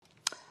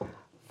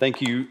Thank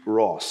you,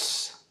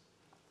 Ross.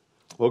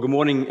 Well, good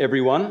morning,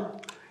 everyone.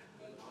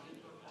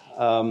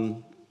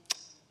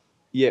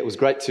 It was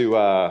great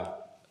to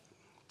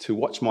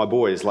watch my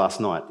boys last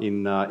night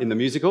in the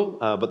musical,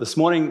 but this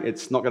morning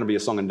it's not going to be a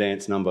song and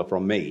dance number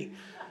from me.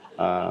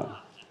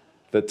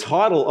 The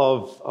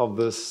title of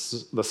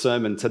the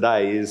sermon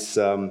today is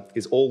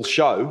All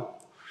Show,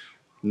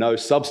 No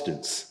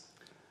Substance.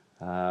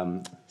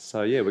 We're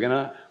going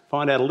to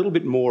find out a little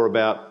bit more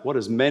about what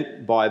is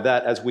meant by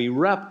that as we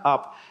wrap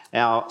up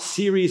our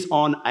series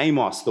on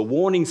Amos, the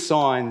warning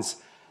signs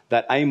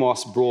that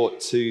Amos brought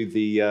to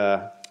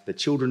the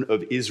children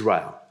of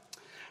Israel.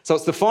 So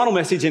it's the final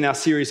message in our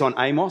series on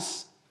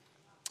Amos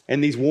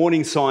and these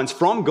warning signs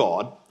from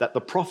God that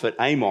the prophet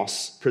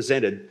Amos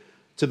presented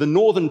to the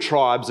northern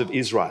tribes of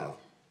Israel.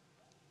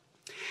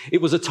 It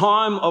was a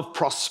time of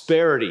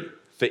prosperity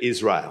for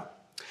Israel,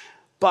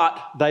 but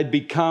they'd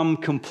become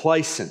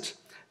complacent.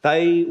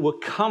 They were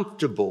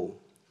comfortable.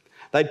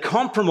 They'd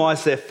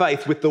compromised their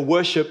faith with the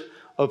worship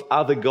of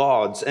other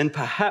gods, and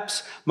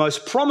perhaps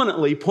most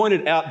prominently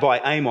pointed out by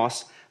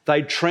Amos,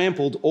 they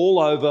trampled all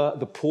over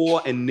the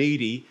poor and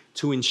needy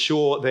to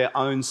ensure their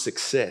own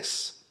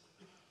success.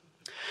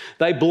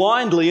 They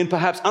blindly and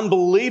perhaps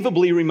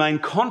unbelievably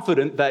remained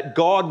confident that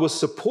God was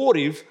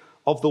supportive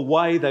of the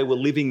way they were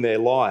living their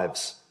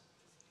lives.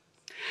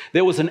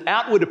 There was an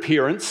outward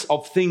appearance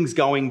of things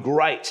going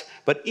great,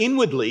 but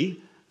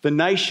inwardly, the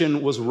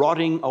nation was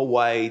rotting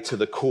away to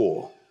the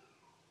core.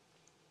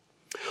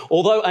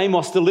 Although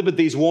Amos delivered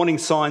these warning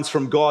signs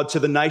from God to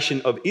the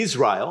nation of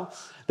Israel,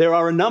 there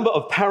are a number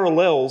of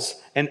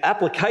parallels and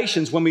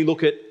applications when we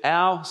look at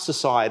our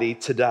society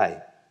today,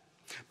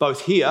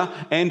 both here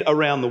and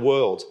around the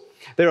world.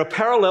 There are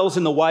parallels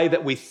in the way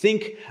that we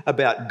think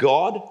about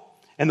God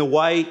and the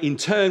way, in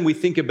turn, we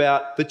think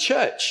about the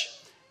church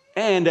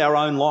and our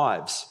own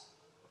lives.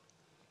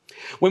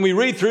 When we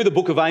read through the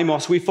book of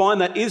Amos, we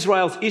find that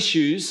Israel's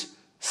issues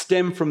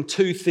stem from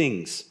two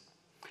things: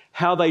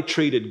 how they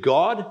treated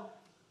God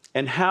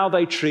and how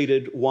they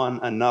treated one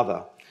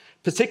another,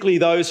 particularly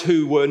those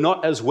who were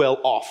not as well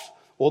off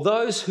or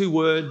those who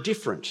were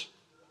different.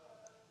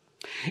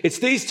 It's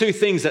these two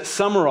things that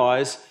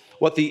summarize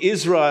what the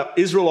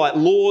Israelite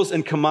laws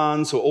and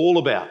commands were all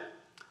about: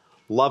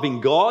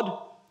 loving God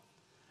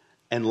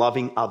and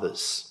loving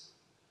others.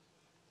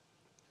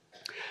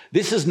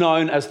 This is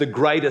known as the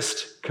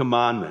greatest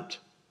commandment.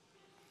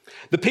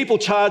 The people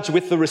charged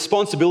with the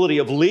responsibility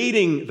of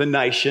leading the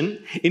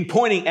nation in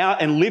pointing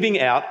out and living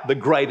out the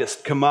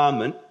greatest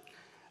commandment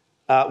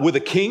were the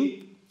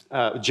king,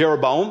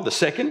 Jeroboam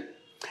II,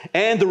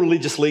 and the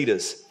religious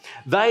leaders.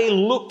 They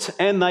looked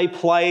and they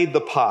played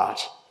the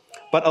part,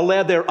 but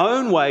allowed their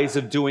own ways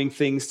of doing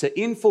things to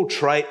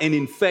infiltrate and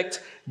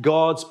infect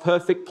God's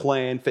perfect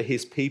plan for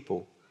his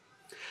people.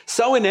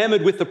 So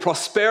enamored with the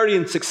prosperity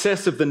and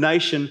success of the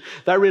nation,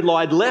 they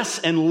relied less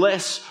and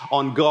less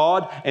on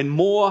God and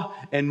more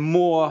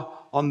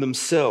on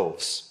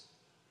themselves.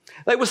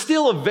 They were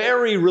still a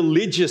very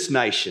religious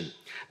nation.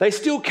 They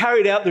still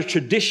carried out the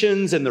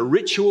traditions and the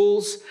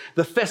rituals,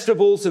 the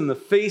festivals and the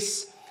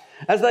feasts,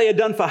 as they had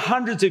done for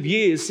hundreds of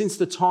years since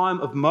the time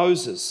of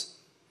Moses.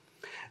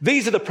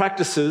 These are the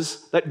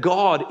practices that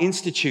God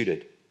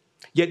instituted,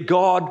 yet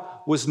God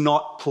was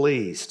not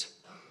pleased.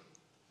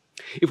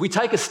 If we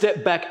take a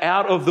step back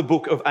out of the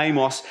book of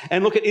Amos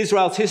and look at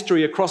Israel's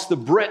history across the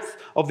breadth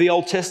of the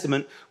Old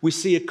Testament, we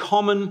see a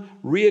common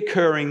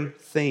reoccurring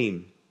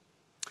theme.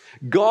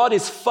 God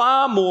is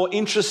far more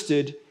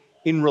interested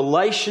in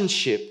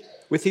relationship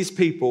with his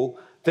people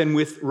than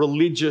with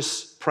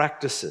religious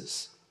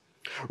practices.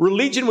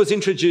 Religion was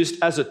introduced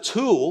as a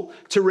tool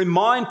to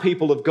remind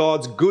people of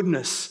God's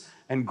goodness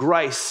and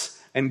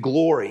grace and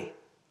glory.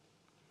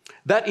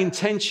 That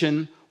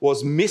intention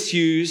was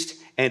misused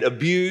and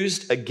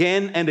abused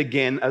again and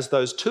again as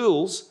those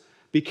tools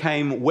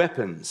became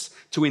weapons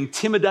to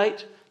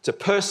intimidate, to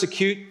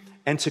persecute,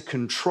 and to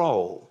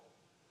control.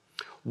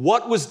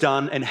 What was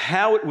done and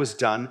how it was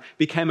done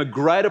became a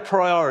greater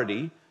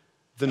priority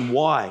than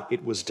why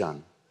it was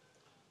done.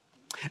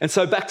 And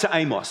so back to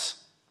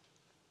Amos.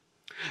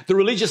 The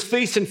religious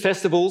feasts and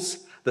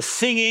festivals, the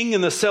singing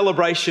and the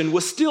celebration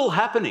were still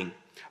happening,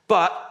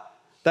 but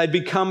they'd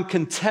become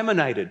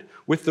contaminated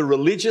with the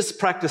religious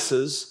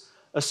practices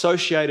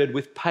associated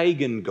with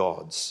pagan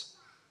gods.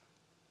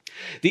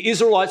 The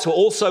Israelites were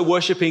also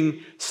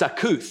worshipping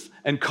Sakuth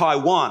and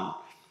Kaiwan,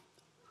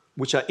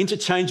 which are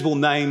interchangeable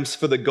names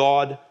for the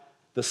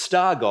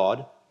star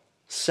god,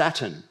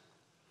 Saturn.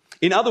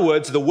 In other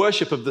words, the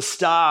worship of the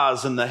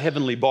stars and the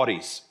heavenly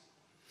bodies.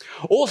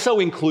 Also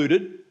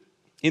included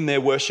in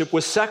their worship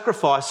were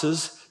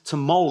sacrifices to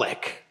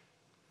Molech.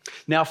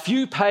 Now,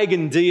 few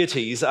pagan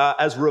deities are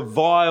as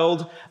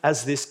reviled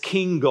as this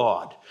king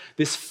god,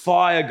 this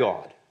fire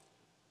god,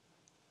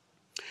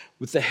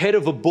 with the head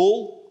of a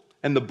bull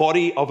and the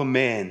body of a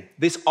man.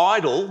 This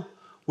idol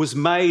was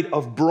made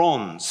of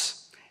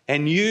bronze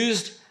and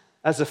used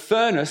as a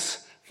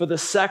furnace for the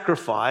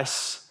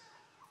sacrifice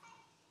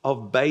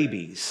of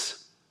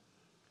babies,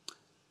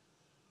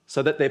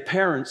 so that their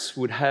parents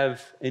would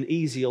have an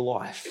easier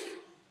life.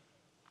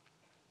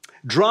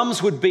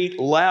 Drums would beat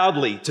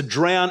loudly to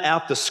drown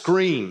out the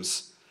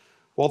screams,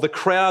 while the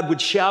crowd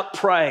would shout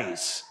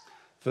praise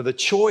for the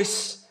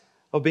choice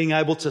of being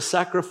able to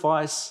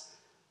sacrifice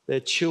their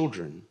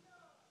children.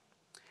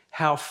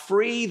 How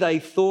free they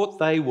thought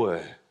they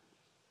were.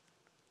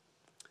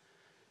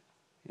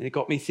 And it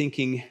got me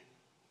thinking,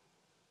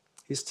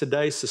 is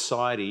today's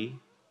society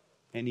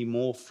any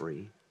more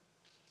free?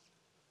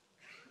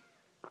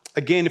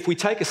 Again, if we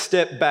take a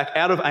step back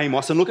out of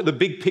Amos and look at the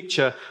big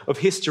picture of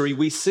history,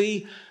 we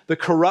see the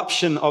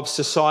corruption of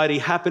society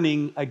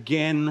happening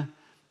again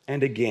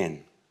and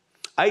again.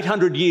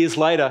 800 years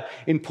later,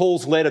 in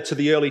Paul's letter to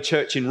the early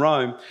church in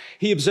Rome,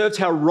 he observed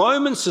how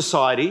Roman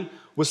society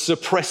was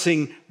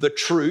suppressing the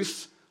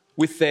truth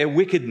with their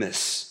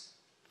wickedness.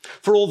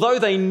 For although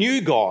they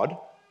knew God,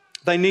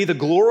 they neither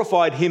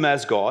glorified him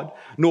as God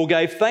nor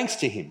gave thanks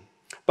to him.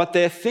 But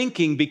their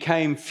thinking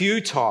became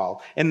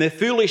futile and their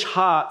foolish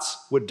hearts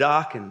were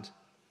darkened.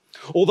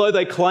 Although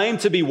they claimed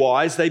to be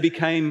wise, they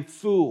became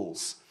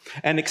fools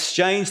and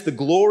exchanged the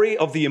glory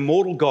of the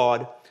immortal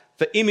God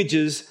for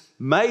images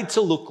made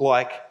to look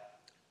like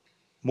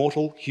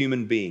mortal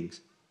human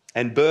beings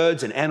and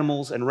birds and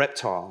animals and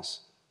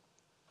reptiles.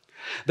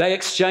 They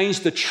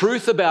exchanged the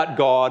truth about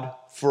God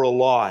for a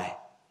lie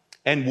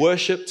and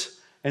worshipped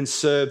and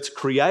served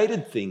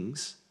created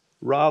things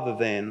rather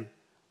than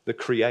the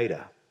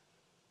Creator.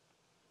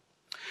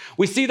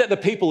 We see that the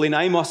people in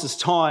Amos's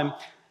time,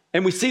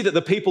 and we see that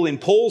the people in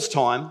Paul's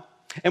time,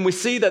 and we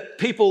see that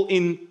people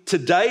in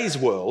today's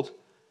world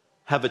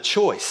have a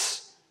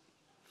choice.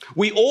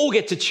 We all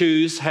get to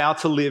choose how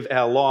to live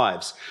our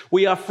lives.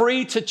 We are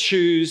free to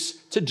choose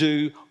to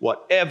do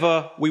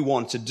whatever we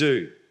want to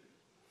do.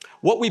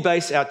 What we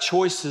base our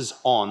choices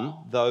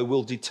on, though,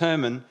 will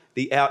determine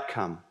the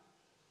outcome.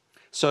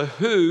 So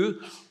who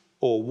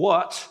or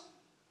what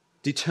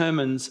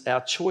determines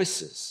our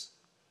choices?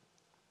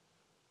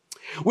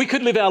 We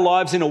could live our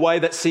lives in a way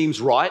that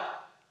seems right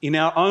in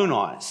our own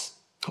eyes.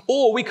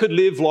 Or we could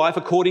live life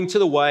according to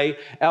the way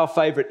our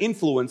favourite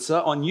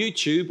influencer on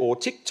YouTube or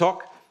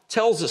TikTok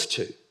tells us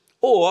to.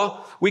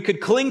 Or we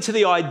could cling to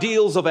the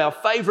ideals of our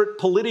favourite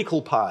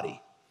political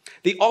party.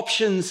 The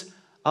options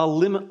are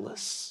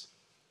limitless.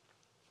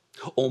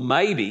 Or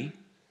maybe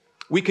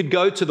we could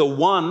go to the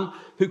one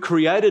who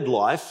created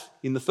life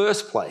in the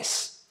first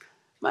place.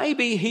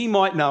 Maybe he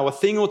might know a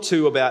thing or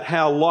two about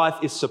how life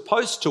is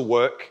supposed to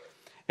work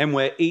and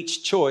where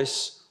each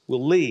choice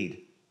will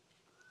lead.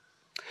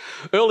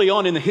 Early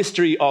on in the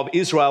history of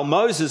Israel,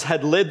 Moses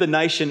had led the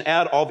nation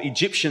out of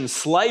Egyptian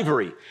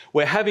slavery,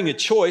 where having a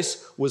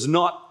choice was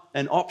not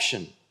an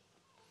option.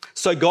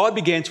 So God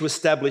began to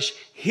establish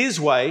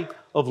his way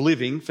of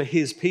living for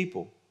his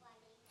people.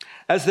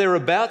 As they're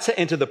about to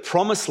enter the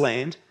promised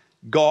land,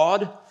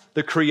 God,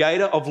 the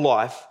creator of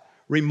life,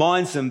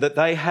 reminds them that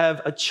they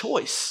have a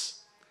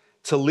choice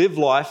to live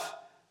life,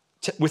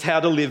 with how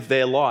to live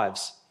their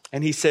lives.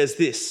 And he says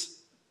this,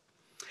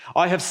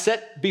 I have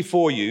set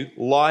before you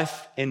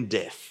life and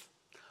death,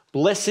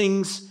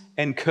 blessings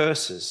and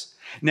curses.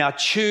 Now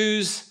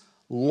choose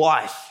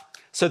life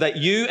so that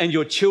you and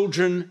your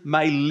children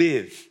may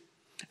live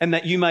and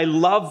that you may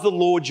love the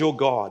Lord your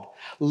God.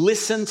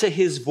 Listen to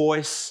his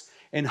voice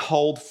and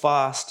hold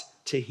fast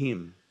to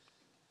him.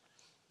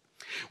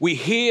 We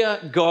hear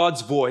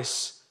God's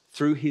voice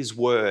through his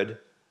word,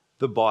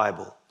 the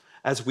Bible.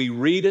 As we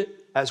read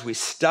it, as we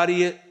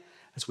study it,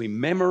 as we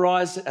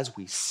memorize it, as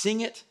we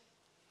sing it,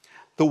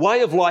 the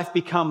way of life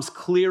becomes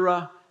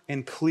clearer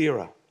and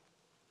clearer.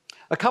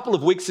 A couple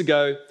of weeks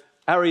ago,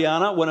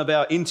 Ariana, one of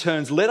our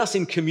interns, led us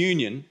in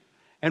communion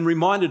and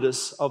reminded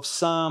us of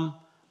Psalm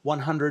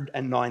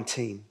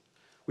 119,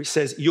 which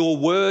says, your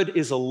word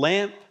is a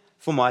lamp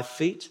for my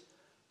feet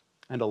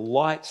and a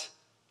light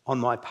on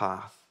my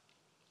path.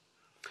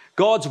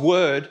 God's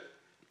word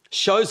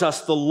shows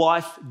us the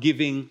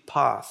life-giving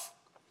path.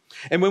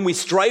 And when we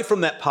stray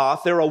from that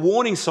path, there are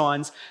warning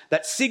signs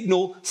that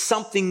signal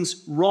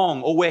something's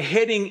wrong or we're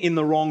heading in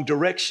the wrong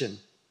direction.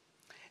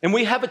 And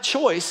we have a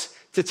choice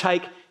to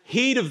take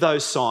heed of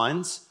those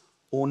signs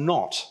or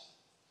not.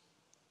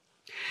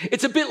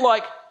 It's a bit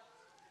like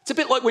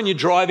when you're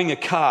driving a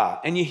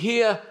car and you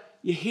hear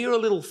a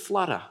little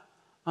flutter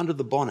under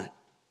the bonnet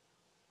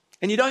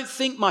and you don't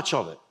think much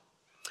of it.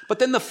 But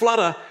then the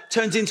flutter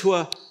turns into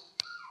a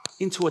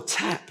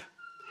tap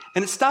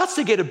and it starts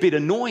to get a bit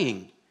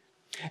annoying.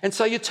 And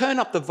so you turn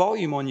up the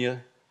volume on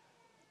your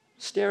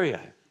stereo.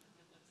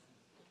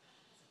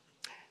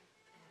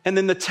 And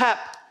then the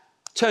tap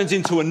turns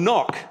into a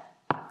knock.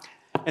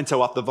 And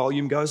so up the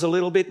volume goes a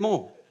little bit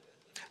more.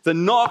 The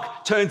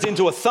knock turns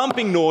into a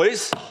thumping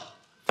noise,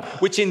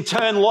 which in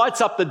turn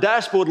lights up the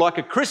dashboard like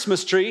a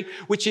Christmas tree,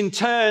 which in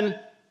turn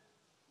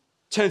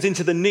turns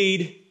into the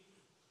need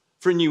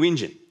for a new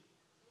engine.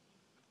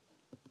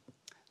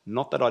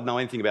 Not that I'd know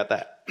anything about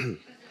that.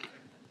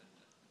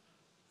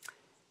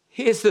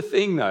 Here's the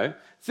thing though,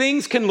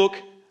 things can look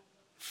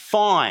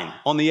fine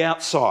on the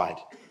outside.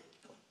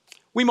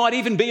 We might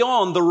even be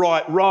on the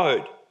right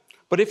road.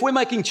 But if we're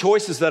making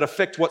choices that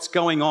affect what's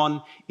going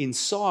on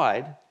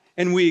inside,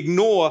 and we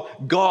ignore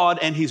God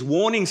and his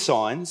warning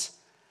signs,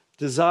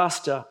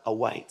 disaster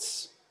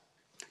awaits.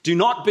 Do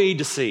not be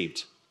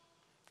deceived.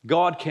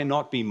 God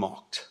cannot be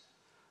mocked.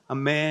 A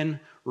man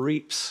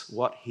reaps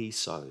what he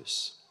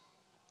sows.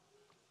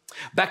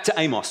 Back to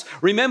Amos.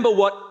 Remember,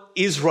 what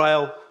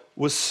Israel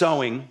was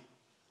sowing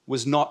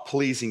was not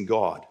pleasing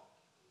God.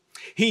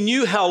 He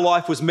knew how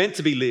life was meant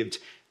to be lived.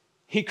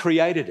 He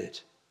created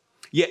it.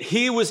 Yet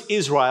here was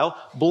Israel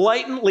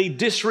blatantly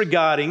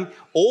disregarding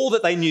all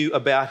that they knew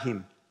about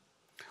him.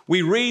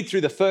 We read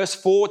through the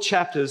first 4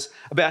 chapters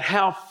about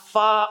how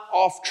far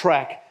off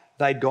track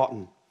they'd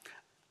gotten.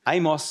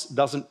 Amos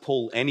doesn't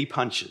pull any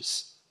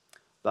punches.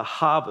 The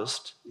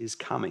harvest is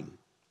coming.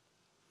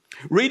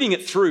 Reading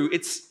it through,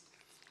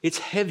 it's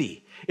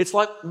heavy. It's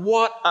like,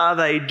 what are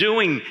they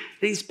doing?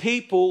 These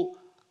people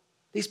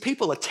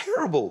are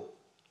terrible.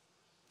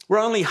 We're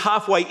only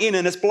halfway in,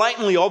 and it's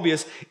blatantly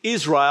obvious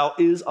Israel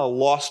is a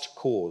lost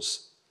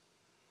cause.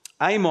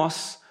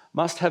 Amos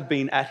must have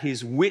been at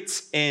his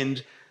wits'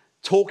 end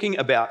talking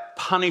about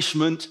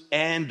punishment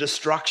and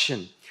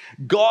destruction.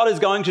 God is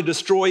going to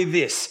destroy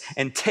this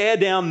and tear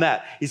down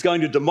that. He's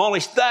going to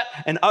demolish that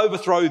and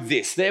overthrow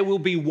this. There will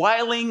be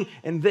wailing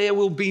and there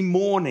will be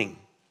mourning.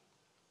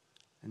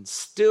 And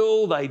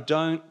still they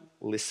don't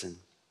listen.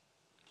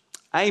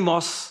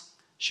 Amos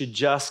should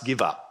just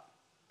give up.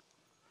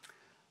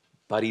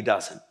 But he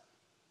doesn't.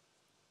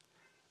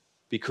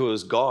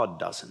 Because God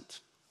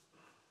doesn't.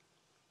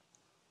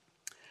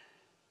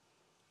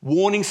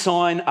 Warning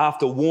sign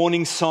after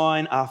warning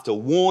sign after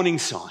warning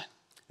sign.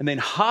 And then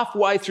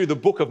halfway through the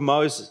book of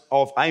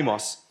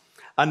Amos,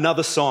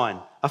 another sign,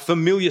 a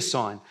familiar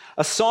sign,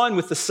 a sign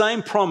with the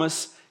same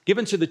promise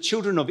given to the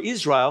children of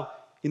Israel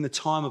in the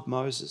time of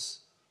Moses.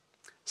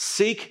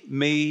 Seek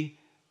me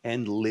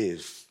and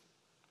live.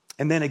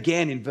 And then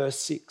again in verse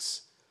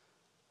 6,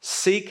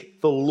 seek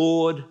the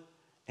Lord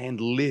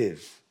and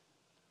live.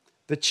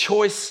 The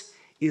choice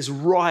is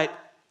right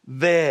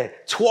there,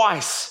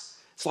 twice.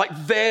 It's like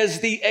there's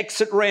the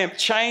exit ramp,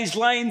 change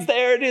lanes,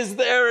 there it is,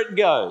 there it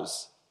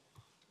goes.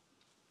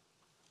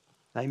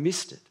 They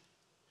missed it.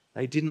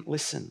 They didn't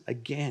listen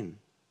again.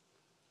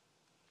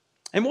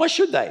 And why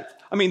should they?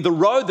 I mean, the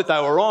road that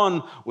they were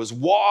on was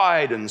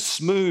wide and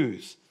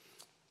smooth.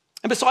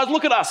 And besides,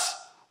 look at us.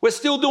 We're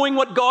still doing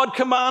what God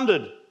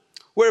commanded.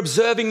 We're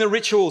observing the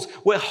rituals.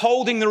 We're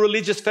holding the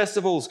religious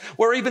festivals.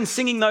 We're even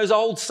singing those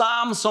old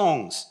psalm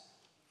songs.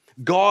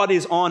 God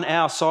is on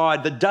our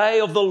side. The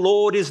day of the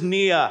Lord is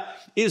near.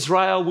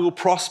 Israel will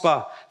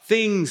prosper.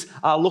 Things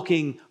are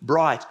looking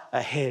bright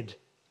ahead.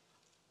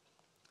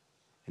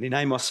 And in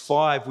Amos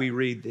 5, we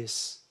read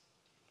this.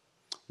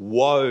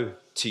 Woe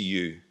to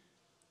you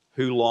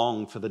who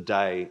long for the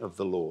day of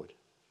the Lord.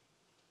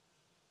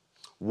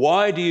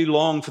 Why do you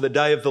long for the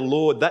day of the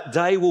Lord? That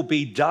day will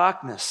be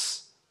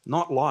darkness,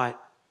 not light.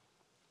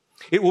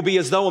 It will be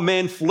as though a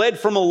man fled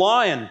from a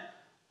lion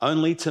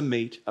only to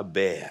meet a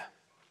bear.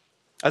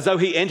 As though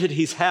he entered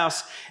his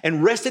house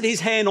and rested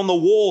his hand on the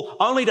wall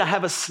only to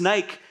have a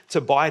snake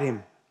to bite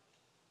him.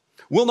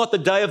 Will not the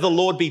day of the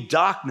Lord be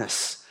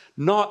darkness,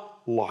 not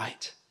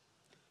light,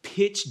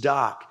 pitch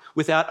dark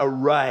without a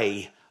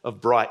ray of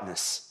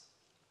brightness?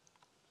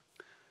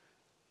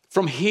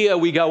 From here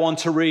we go on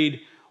to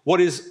read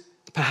what is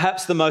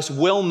perhaps the most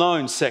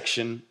well-known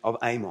section of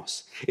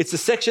Amos. It's a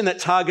section that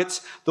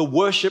targets the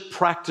worship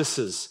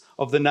practices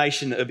of the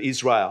nation of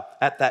Israel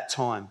at that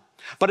time.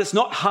 But it's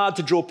not hard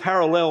to draw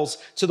parallels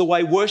to the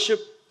way worship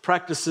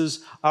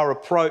practices are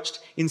approached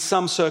in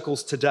some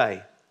circles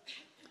today.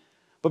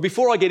 But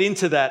before I get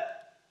into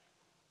that,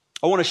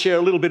 I want to share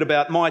a little bit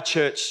about my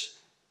church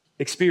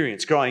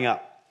experience growing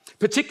up,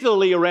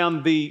 particularly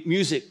around the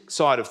music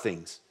side of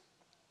things.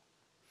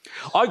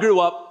 I grew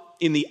up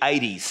in the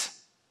 80s,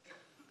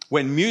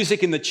 when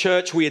music in the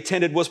church we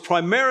attended was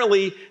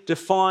primarily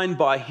defined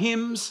by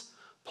hymns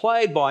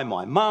played by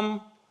my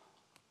mum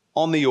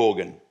on the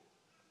organ.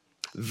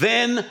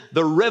 Then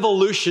the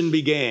revolution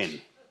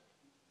began.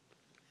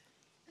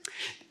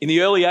 In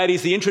the early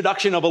 80s, the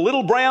introduction of a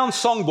little brown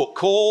songbook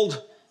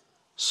called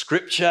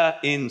Scripture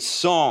in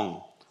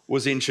Song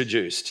was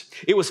introduced.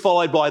 It was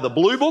followed by the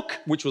blue book,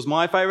 which was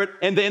my favourite,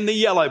 and then the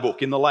yellow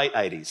book in the late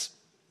 80s.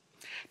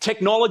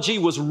 Technology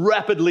was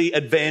rapidly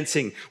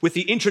advancing with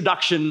the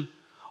introduction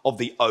of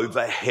the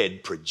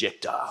overhead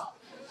projector.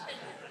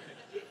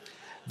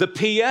 The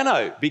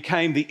piano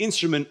became the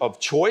instrument of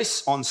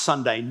choice on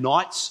Sunday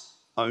nights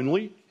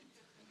only.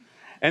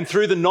 And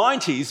through the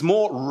 90s,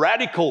 more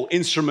radical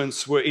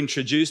instruments were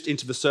introduced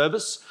into the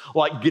service,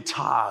 like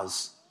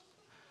guitars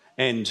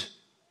and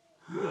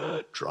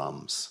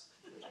drums.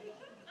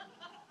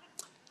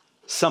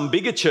 Some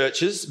bigger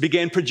churches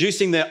began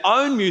producing their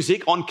own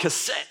music on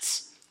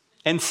cassettes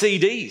and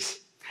CDs.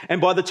 And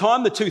by the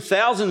time the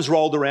 2000s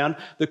rolled around,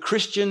 the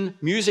Christian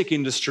music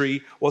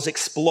industry was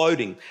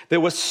exploding. There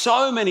were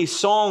so many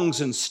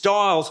songs and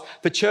styles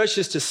for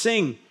churches to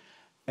sing.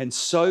 And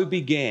so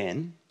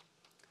began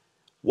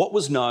what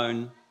was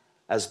known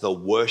as the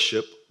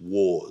worship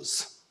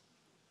wars.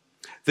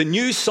 The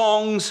new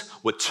songs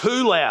were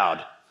too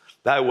loud,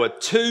 they were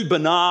too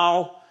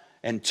banal,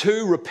 and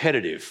too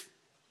repetitive.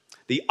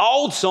 The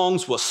old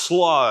songs were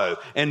slow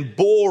and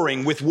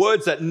boring with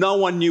words that no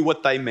one knew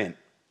what they meant.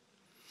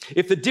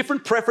 If the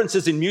different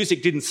preferences in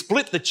music didn't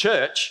split the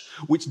church,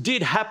 which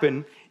did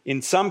happen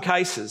in some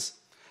cases,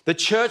 the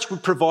church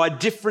would provide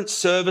different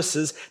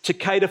services to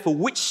cater for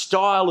which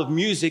style of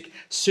music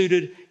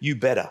suited you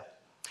better.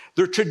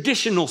 The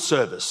traditional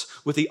service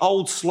with the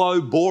old,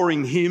 slow,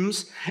 boring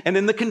hymns, and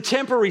then the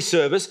contemporary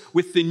service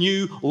with the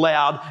new,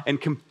 loud and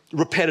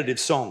repetitive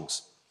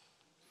songs.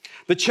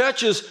 The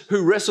churches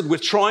who wrestled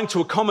with trying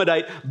to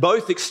accommodate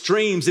both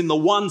extremes in the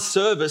one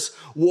service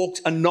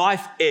walked a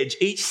knife edge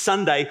each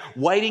Sunday,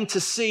 waiting to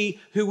see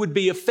who would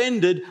be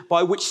offended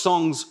by which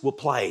songs were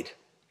played.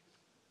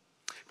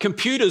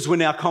 Computers were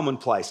now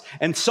commonplace,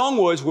 and song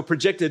words were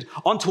projected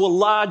onto a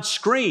large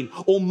screen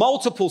or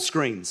multiple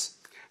screens.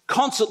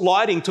 Concert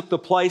lighting took the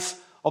place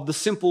of the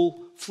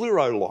simple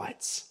fluoro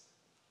lights.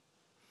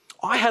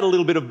 I had a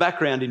little bit of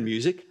background in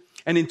music,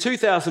 and in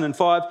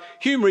 2005,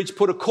 Hume Ridge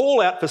put a call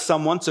out for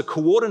someone to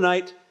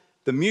coordinate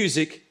the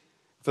music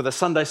for the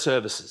Sunday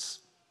services.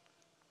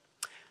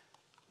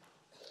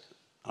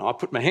 I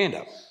put my hand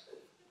up.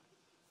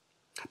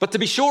 But to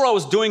be sure I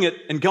was doing it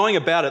and going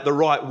about it the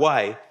right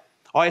way,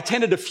 I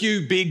attended a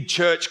few big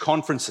church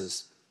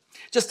conferences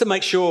just to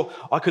make sure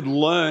I could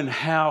learn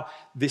how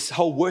this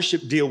whole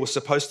worship deal was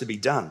supposed to be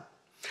done.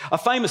 A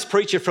famous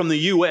preacher from the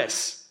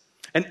US,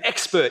 an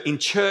expert in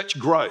church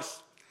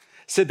growth,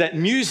 said that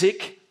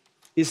music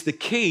is the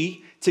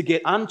key to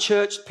get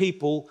unchurched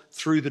people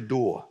through the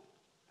door.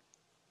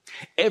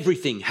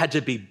 Everything had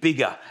to be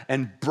bigger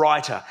and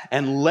brighter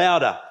and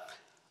louder.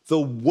 The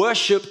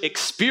worship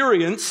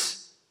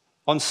experience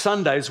on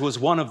Sundays was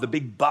one of the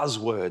big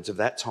buzzwords of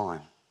that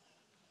time.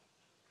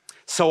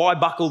 So I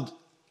buckled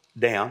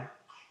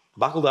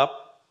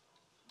up,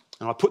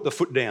 and I put the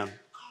foot down.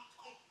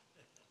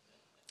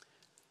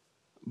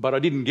 But I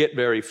didn't get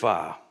very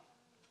far.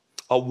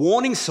 A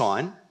warning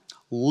sign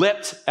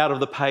leapt out of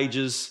the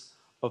pages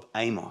of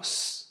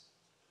Amos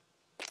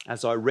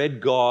as I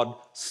read God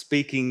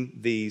speaking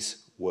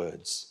these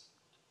words.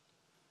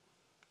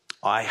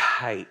 I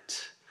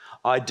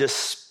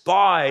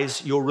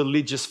despise your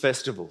religious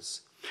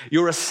festivals.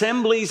 Your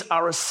assemblies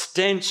are a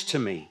stench to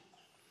me.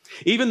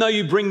 Even though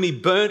you bring me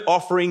burnt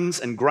offerings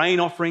and grain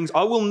offerings,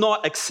 I will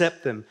not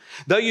accept them.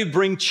 Though you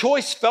bring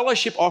choice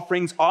fellowship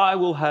offerings, I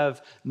will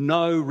have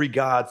no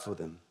regard for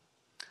them.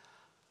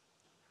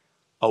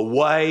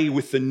 Away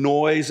with the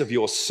noise of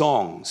your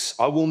songs.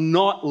 I will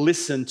not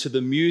listen to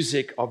the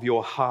music of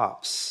your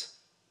harps,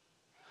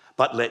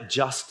 but let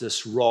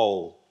justice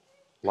roll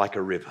like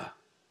a river,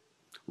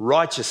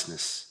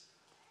 righteousness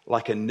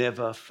like a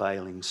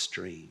never-failing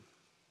stream.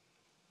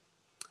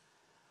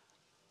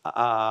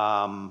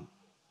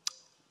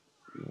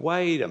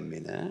 Wait a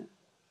minute.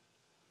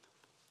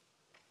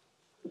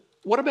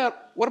 What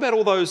about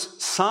all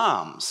those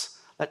psalms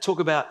that talk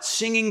about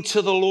singing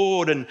to the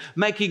Lord and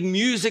making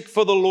music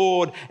for the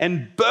Lord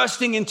and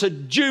bursting into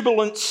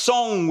jubilant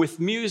song with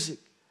music?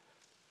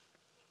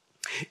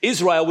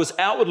 Israel was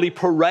outwardly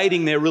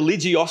parading their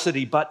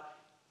religiosity, but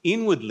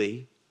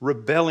inwardly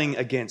rebelling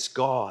against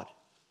God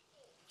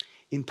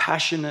in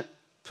passionate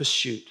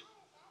pursuit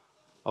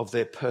of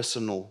their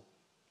personal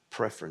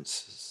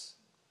preferences.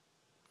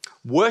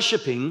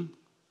 Worshipping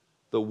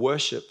the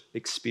worship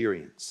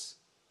experience.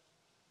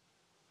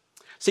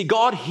 See,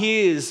 God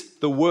hears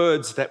the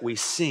words that we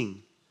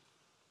sing.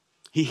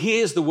 He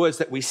hears the words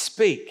that we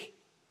speak,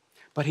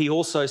 but he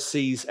also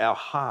sees our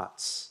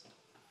hearts.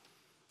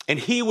 And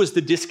here was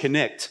the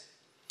disconnect.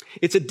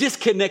 It's a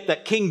disconnect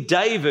that King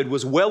David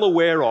was well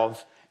aware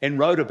of and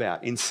wrote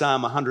about in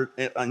Psalm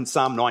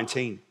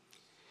 19.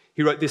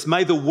 He wrote this,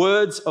 "May the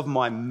words of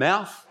my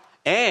mouth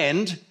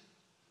and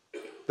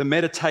the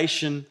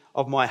meditation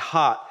of my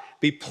heart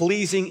be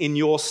pleasing in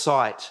your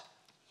sight,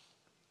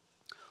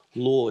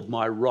 Lord,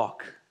 my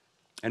rock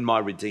and my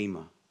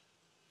redeemer."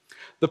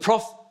 The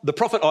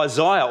prophet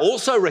Isaiah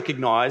also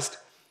recognized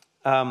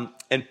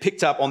and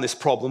picked up on this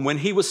problem when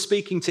he was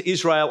speaking to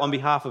Israel on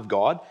behalf of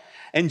God.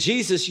 And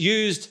Jesus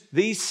used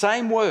these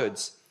same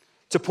words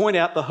to point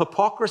out the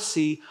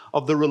hypocrisy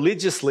of the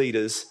religious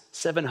leaders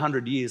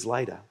 700 years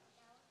later.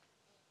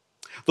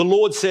 The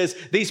Lord says,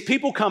 "These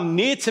people come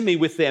near to me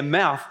with their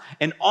mouth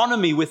and honor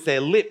me with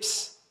their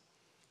lips,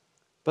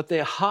 but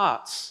their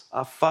hearts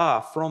are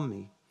far from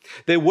me.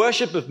 Their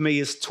worship of me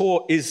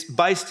is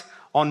based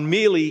on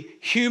merely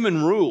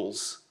human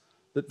rules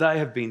that they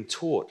have been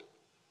taught."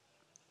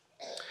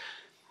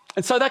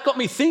 And so that got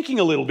me thinking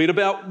a little bit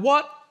about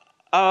what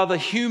are the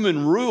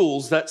human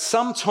rules that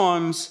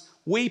sometimes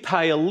we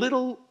pay a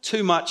little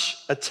too much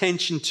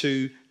attention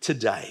to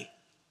today.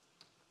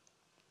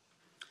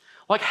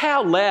 Like,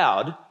 how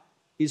loud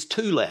is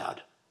too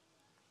loud?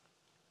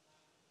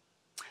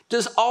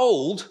 Does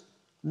old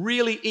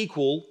really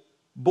equal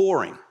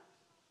boring?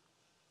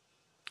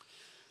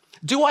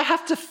 Do I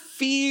have to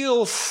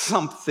feel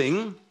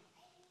something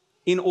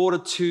in order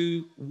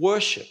to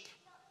worship?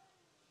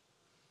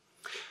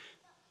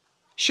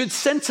 Should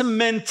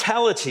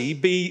sentimentality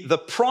be the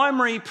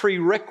primary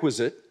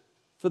prerequisite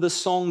for the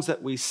songs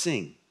that we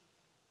sing?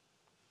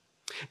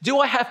 Do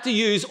I have to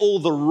use all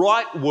the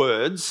right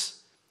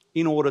words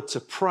in order to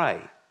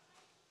pray?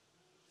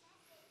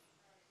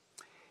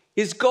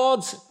 Is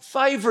God's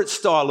favourite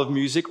style of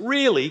music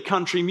really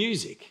country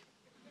music?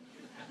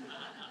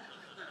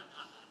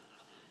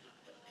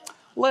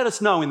 Let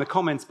us know in the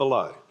comments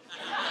below.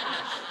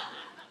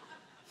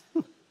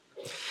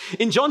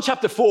 In John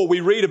chapter 4,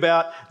 we read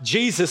about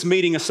Jesus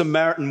meeting a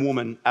Samaritan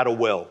woman at a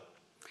well.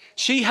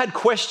 She had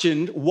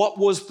questioned what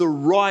was the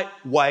right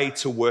way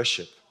to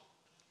worship.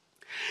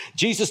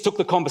 Jesus took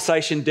the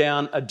conversation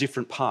down a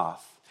different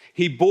path.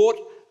 He brought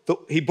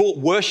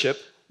worship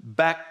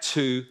back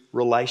to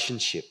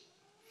relationship.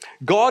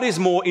 God is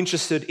more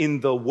interested in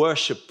the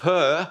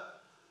worshipper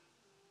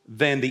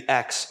than the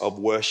acts of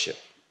worship.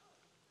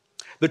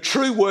 The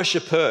true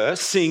worshipper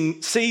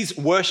sees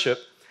worship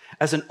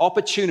as an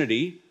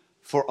opportunity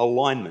for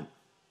alignment.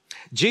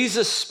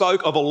 Jesus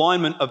spoke of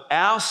alignment of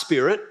our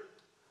spirit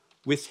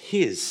with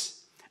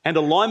his, and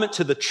alignment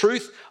to the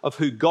truth of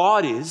who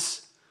God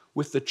is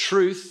with the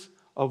truth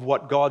of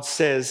what God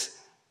says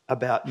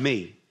about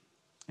me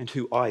and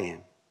who I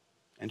am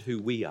and who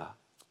we are.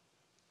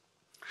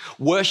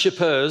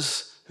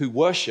 Worshippers who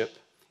worship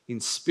in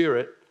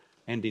spirit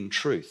and in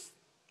truth.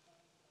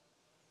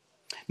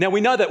 Now,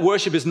 we know that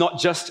worship is not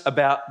just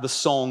about the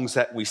songs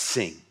that we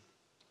sing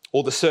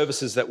or the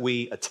services that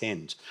we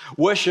attend.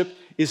 Worship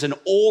is an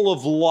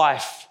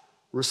all-of-life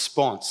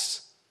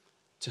response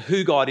to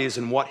who God is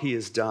and what he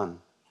has done.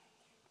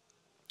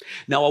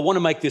 Now, I want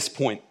to make this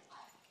point.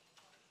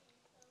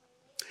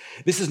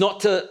 This is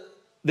not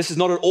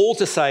at all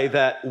to say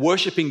that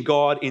worshiping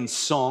God in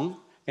song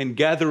and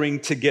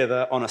gathering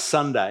together on a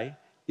Sunday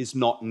is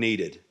not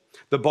needed.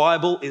 The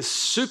Bible is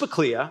super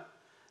clear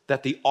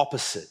that the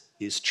opposite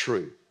is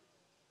true.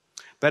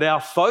 But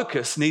our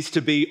focus needs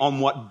to be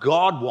on what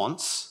God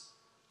wants,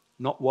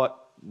 not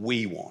what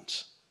we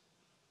want.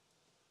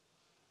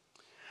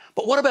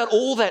 But what about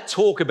all that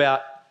talk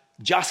about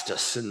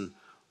justice and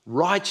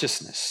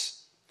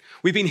righteousness?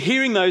 We've been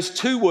hearing those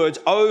two words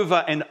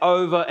over and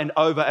over and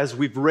over as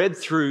we've read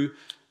through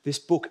this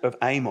book of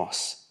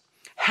Amos.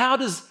 How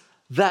does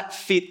that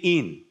fit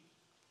in?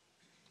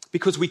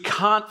 Because we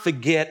can't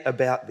forget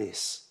about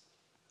this.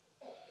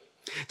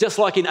 Just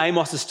like in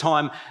Amos's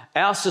time,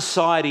 our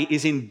society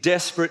is in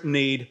desperate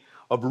need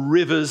of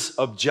rivers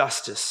of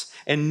justice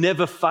and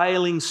never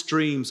failing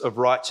streams of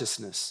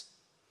righteousness.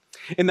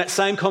 In that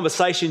same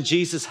conversation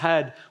Jesus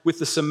had with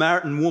the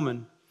Samaritan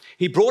woman,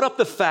 he brought up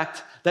the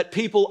fact that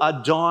people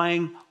are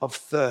dying of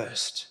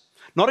thirst,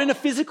 not in a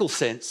physical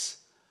sense,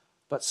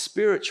 but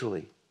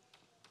spiritually.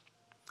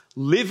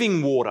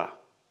 Living water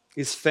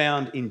is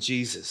found in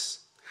Jesus.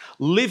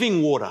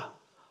 Living water,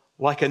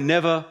 like a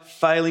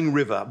never-failing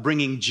river,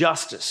 bringing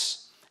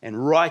justice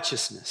and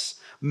righteousness,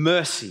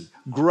 mercy,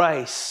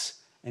 grace,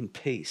 and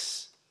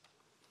peace.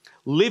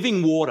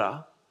 Living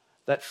water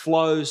that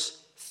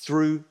flows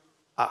through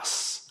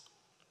us,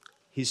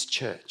 his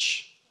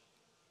church.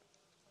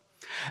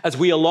 As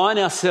we align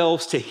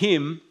ourselves to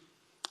him,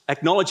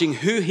 acknowledging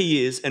who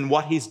he is and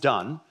what he's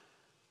done,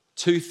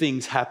 two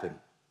things happen.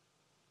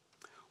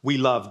 We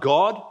love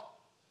God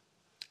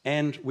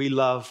and we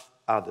love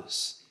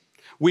others.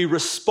 We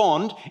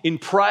respond in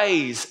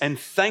praise and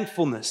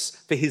thankfulness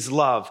for his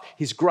love,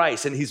 his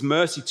grace, and his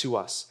mercy to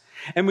us.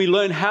 And we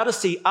learn how to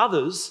see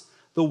others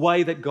the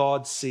way that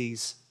God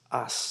sees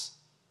us,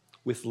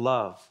 with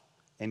love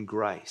and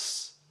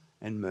grace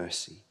and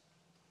mercy.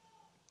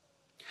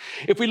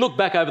 If we look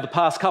back over the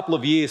past couple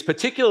of years,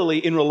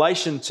 particularly in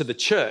relation to the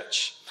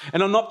church,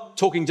 and I'm not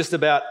talking just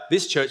about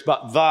this church,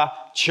 but the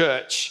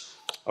church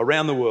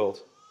around the world,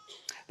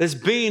 there's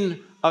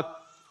been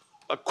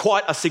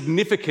quite a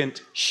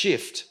significant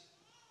shift.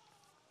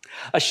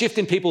 A shift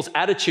in people's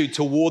attitude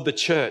toward the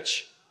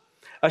church.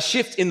 A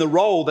shift in the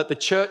role that the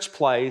church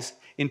plays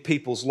in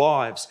people's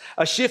lives.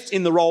 A shift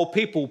in the role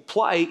people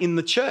play in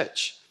the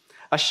church.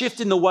 A shift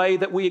in the way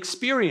that we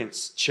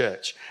experience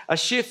church. A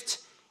shift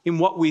in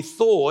what we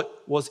thought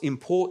was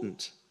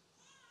important.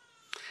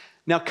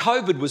 Now,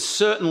 COVID was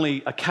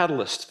certainly a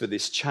catalyst for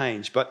this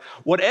change, but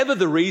whatever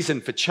the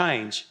reason for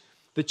change,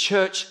 the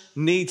church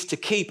needs to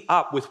keep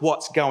up with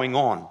what's going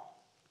on.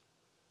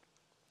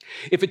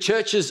 If a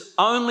church's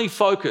only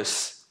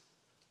focus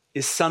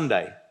is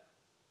Sunday,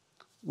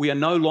 we are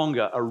no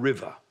longer a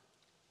river,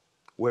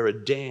 we're a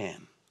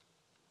dam.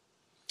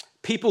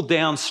 People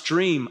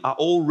downstream are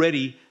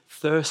already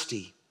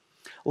thirsty.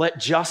 Let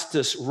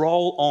justice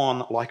roll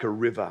on like a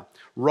river,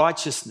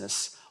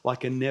 righteousness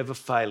like a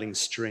never-failing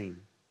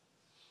stream.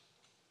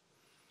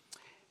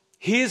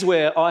 Here's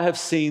where I have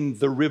seen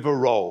the river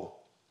roll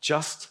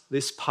just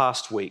this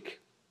past week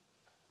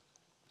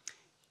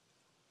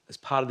as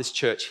part of this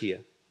church here.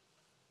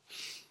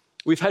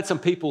 We've had some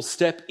people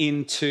step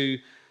in to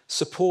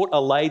support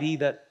a lady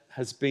that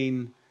has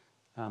been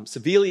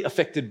severely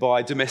affected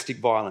by domestic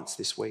violence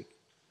this week.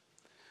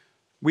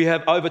 We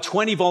have over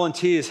 20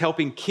 volunteers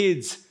helping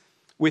kids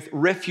with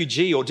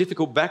refugee or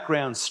difficult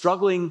backgrounds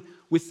struggling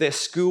with their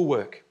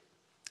schoolwork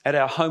at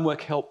our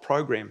homework help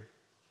program.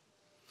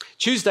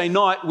 Tuesday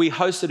night, we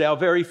hosted our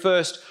very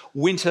first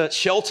winter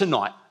shelter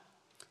night,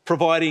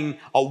 providing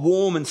a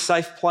warm and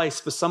safe place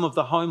for some of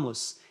the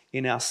homeless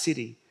in our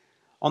city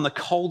on the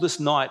coldest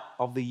night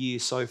of the year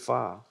so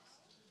far.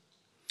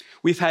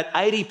 We've had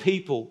 80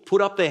 people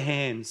put up their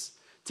hands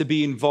to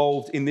be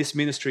involved in this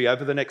ministry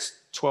over the next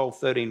 12,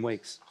 13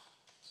 weeks.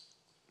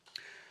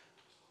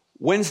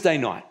 Wednesday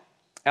night,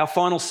 our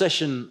final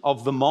session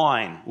of The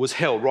Mine was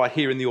held right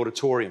here in the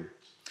auditorium.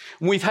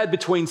 And we've had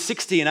between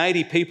 60 and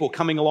 80 people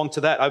coming along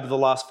to that over the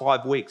last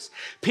 5 weeks.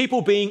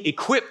 People being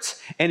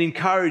equipped and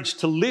encouraged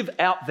to live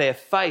out their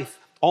faith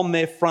on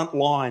their front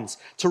lines,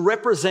 to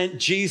represent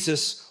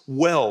Jesus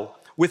well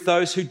with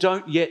those who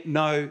don't yet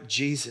know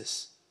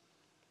Jesus.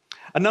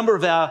 A number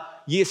of our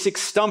Year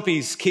 6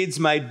 Stumpies kids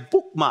made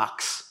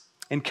bookmarks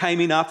and came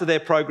in after their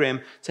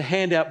program to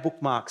hand out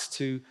bookmarks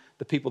to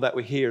the people that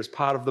were here as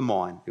part of The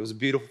Mine. It was a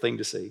beautiful thing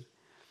to see.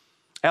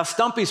 Our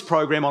Stumpies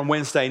program on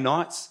Wednesday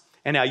nights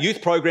and our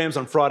youth programs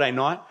on Friday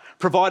night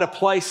provide a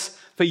place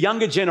for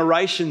younger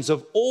generations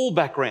of all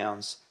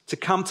backgrounds to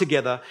come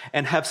together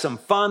and have some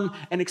fun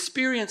and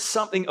experience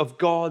something of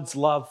God's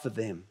love for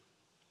them.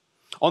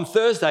 On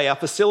Thursday, our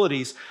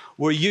facilities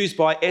were used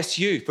by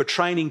SU for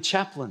training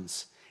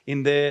chaplains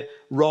in their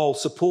role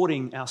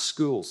supporting our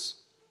schools.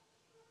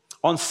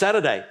 On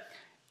Saturday,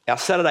 our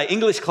Saturday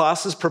English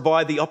classes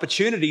provide the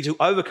opportunity to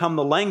overcome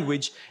the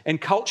language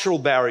and cultural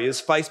barriers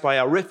faced by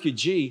our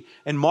refugee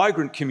and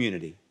migrant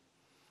community.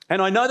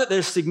 And I know that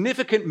there's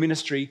significant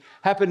ministry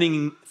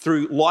happening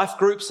through life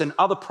groups and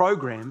other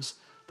programs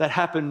that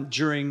happen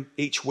during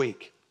each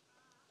week.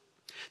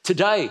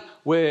 Today,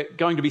 we're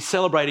going to be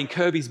celebrating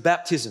Kirby's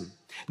baptism.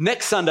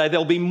 Next Sunday,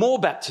 there'll be more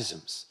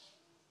baptisms.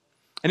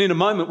 And in a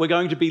moment, we're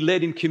going to be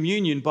led in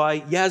communion by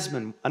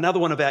Yasmin, another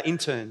one of our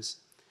interns.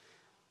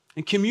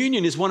 And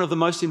communion is one of the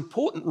most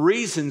important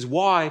reasons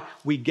why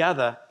we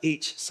gather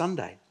each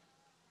Sunday.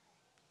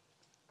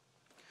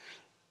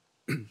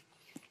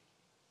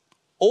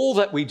 All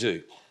that we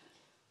do,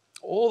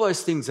 all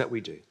those things that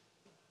we do,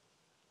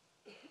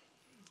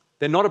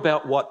 they're not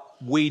about what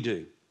we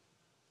do.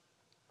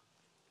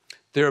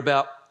 They're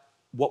about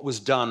what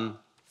was done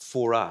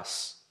for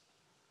us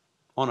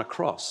on a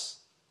cross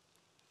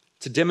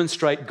to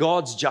demonstrate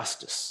God's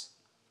justice,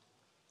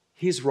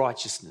 his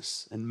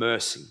righteousness and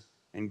mercy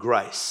and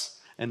grace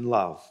and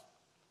love.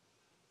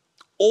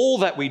 All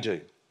that we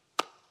do,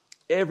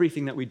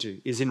 everything that we do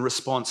is in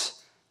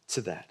response to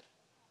that.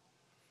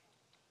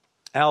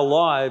 Our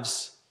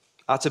lives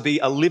are to be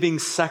a living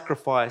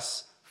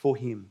sacrifice for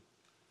him.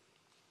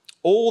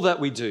 All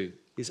that we do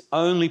is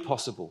only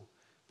possible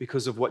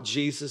because of what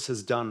Jesus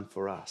has done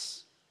for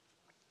us.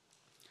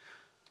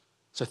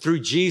 So through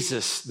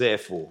Jesus,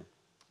 therefore,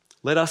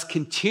 let us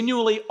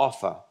continually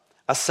offer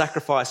a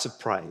sacrifice of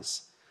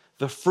praise,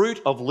 the fruit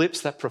of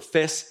lips that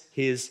profess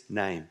his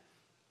name.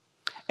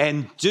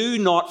 And do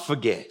not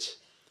forget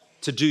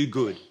to do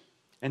good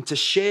and to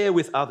share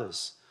with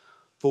others,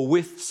 for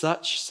with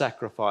such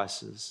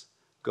sacrifices,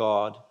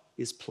 God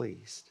is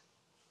pleased.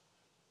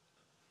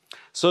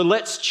 So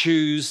let's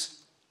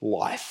choose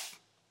life.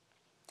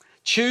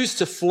 Choose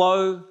to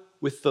flow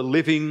with the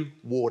living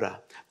water,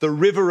 the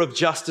river of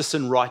justice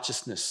and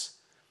righteousness,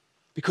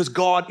 because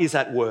God is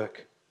at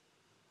work.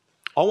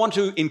 I want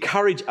to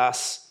encourage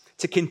us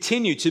to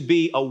continue to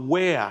be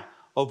aware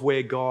of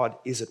where God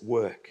is at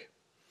work,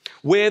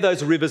 where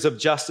those rivers of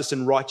justice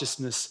and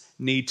righteousness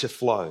need to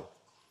flow.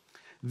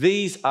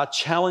 These are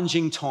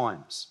challenging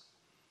times,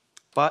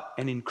 but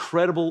an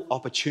incredible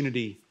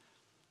opportunity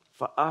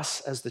for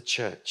us as the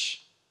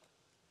church.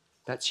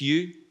 That's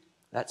you,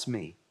 that's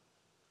me,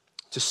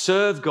 to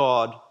serve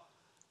God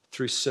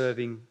through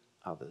serving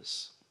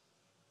others.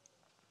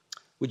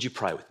 Would you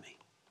pray with me?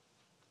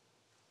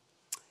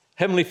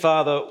 Heavenly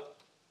Father,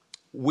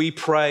 we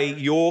pray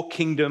your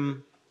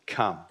kingdom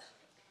come,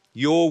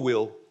 your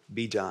will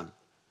be done.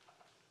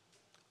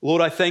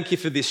 Lord, I thank you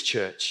for this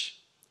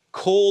church,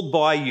 called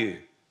by you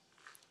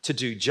to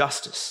do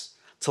justice,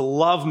 to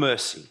love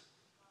mercy,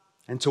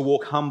 and to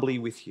walk humbly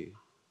with you.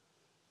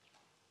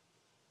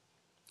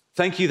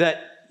 Thank you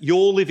that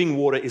your living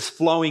water is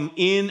flowing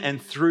in and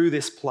through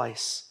this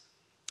place,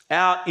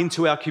 out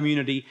into our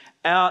community,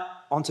 out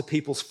onto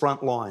people's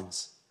front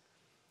lines.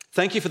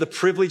 Thank you for the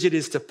privilege it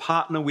is to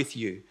partner with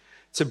you,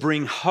 to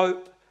bring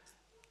hope,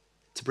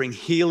 to bring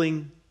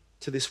healing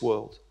to this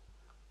world.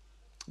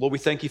 Lord, we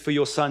thank you for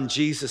your Son,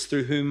 Jesus,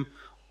 through whom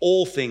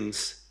all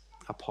things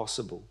are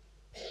possible.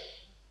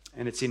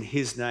 And it's in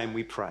his name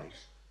we pray.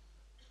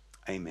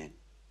 Amen.